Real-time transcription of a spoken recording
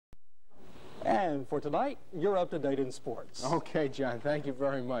And for tonight, you're up to date in sports. Okay, John, thank you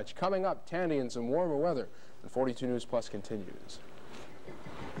very much. Coming up, Tandy and some warmer weather. The 42 News Plus continues.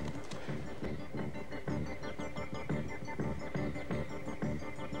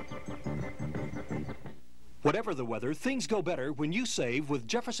 Whatever the weather, things go better when you save with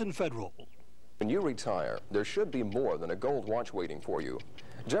Jefferson Federal. When you retire, there should be more than a gold watch waiting for you.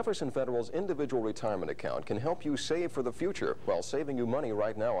 Jefferson Federal's individual retirement account can help you save for the future while saving you money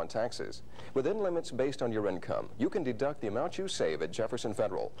right now on taxes. Within limits based on your income, you can deduct the amount you save at Jefferson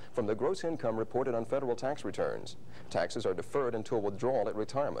Federal from the gross income reported on federal tax returns. Taxes are deferred until withdrawal at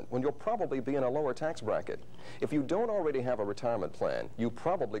retirement, when you'll probably be in a lower tax bracket. If you don't already have a retirement plan, you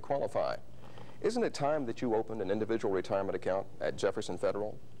probably qualify. Isn't it time that you opened an individual retirement account at Jefferson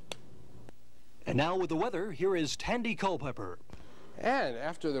Federal? And now with the weather, here is Tandy Culpepper. And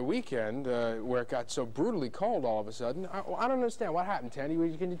after the weekend, where it got so brutally cold all of a sudden, I don't understand what happened, Tandy.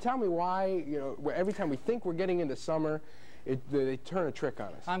 Can you tell me why, every time we think we're getting into summer, they turn a trick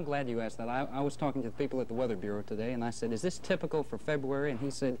on us? I'm glad you asked that. I was talking to the people at the Weather Bureau today, and I said, is this typical for February? And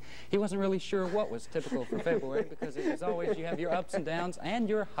he said he wasn't really sure what was typical for February because it was always you have your ups and downs and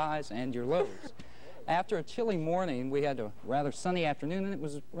your highs and your lows. After a chilly morning, we had a rather sunny afternoon, and it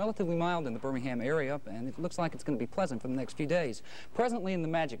was relatively mild in the Birmingham area, and it looks like it's going to be pleasant for the next few days. Presently in the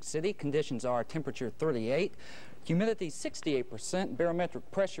Magic City, conditions are temperature 38, humidity 68%, barometric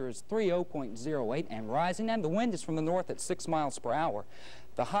pressure is 30.08 and rising, and the wind is from the north at 6 miles per hour.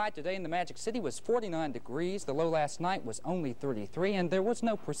 The high today in the Magic City was 49 degrees, the low last night was only 33, and there was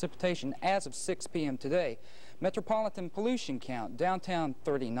no precipitation as of 6 p.m. today. Metropolitan pollution count, downtown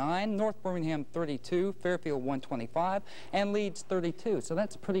 39, North Birmingham 32, Fairfield 125, and Leeds 32. So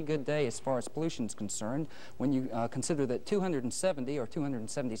that's a pretty good day as far as pollution is concerned when you consider that 270 or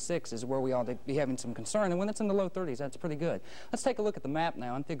 276 is where we ought to be having some concern. And when it's in the low 30s, that's pretty good. Let's take a look at the map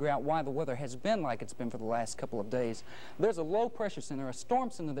now and figure out why the weather has been like it's been for the last couple of days. There's a low pressure center, a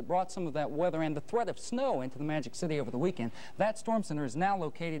storm center that brought some of that weather and the threat of snow into the Magic City over the weekend. That storm center is now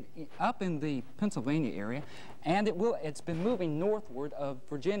located up in the Pennsylvania area, and it's been moving northward of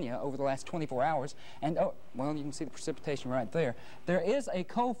Virginia over the last 24 hours. And, oh, well, you can see the precipitation right there. There is a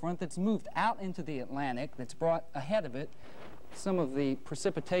cold front that's moved out into the Atlantic that's brought ahead of it some of the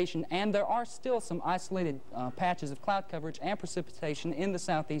precipitation, and there are still some isolated patches of cloud coverage and precipitation in the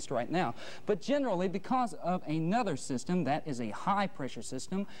southeast right now. But generally, because of another system that is a high-pressure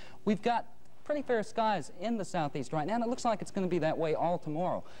system, we've got pretty fair skies in the southeast right now, and it looks like it's going to be that way all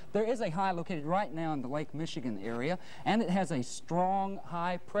tomorrow. There is a high located right now in the Lake Michigan area, and it has a strong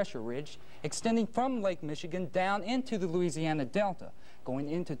high pressure ridge extending from Lake Michigan down into the Louisiana Delta. Going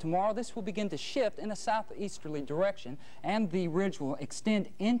into tomorrow, this will begin to shift in a southeasterly direction, and the ridge will extend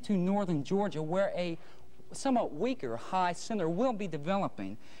into northern Georgia, where a somewhat weaker high center will be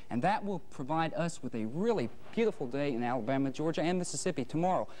developing, and that will provide us with a really beautiful day in Alabama, Georgia, and Mississippi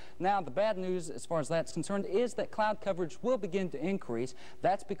tomorrow. Now, the bad news as far as that's concerned is that cloud coverage will begin to increase.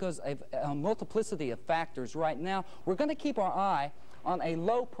 That's because of a multiplicity of factors right now. We're going to keep our eye on a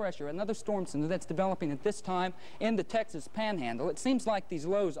low pressure, another storm center that's developing at this time in the Texas Panhandle. It seems like these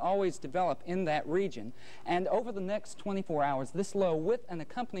lows always develop in that region, and over the next 24 hours, this low with an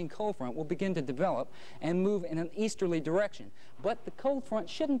accompanying cold front will begin to develop and move in an easterly direction. But the cold front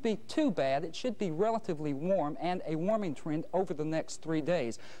shouldn't be too bad. It should be relatively warm and a warming trend over the next 3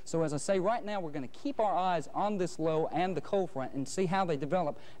 days. So as I say, right now we're going to keep our eyes on this low and the cold front and see how they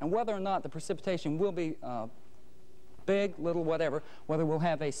develop and whether or not the precipitation will be big, little, whatever, whether we'll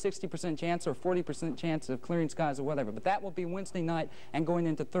have a 60% chance or 40% chance of clearing skies or whatever. But that will be Wednesday night and going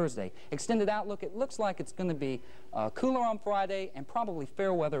into Thursday. Extended outlook, it looks like it's going to be cooler on Friday and probably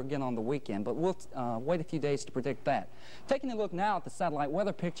fair weather again on the weekend, but we'll wait a few days to predict that. Taking a look now at the satellite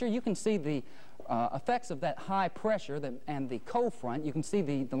weather picture, you can see the effects of that high pressure and the cold front. You can see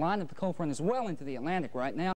the line of the cold front is well into the Atlantic right now.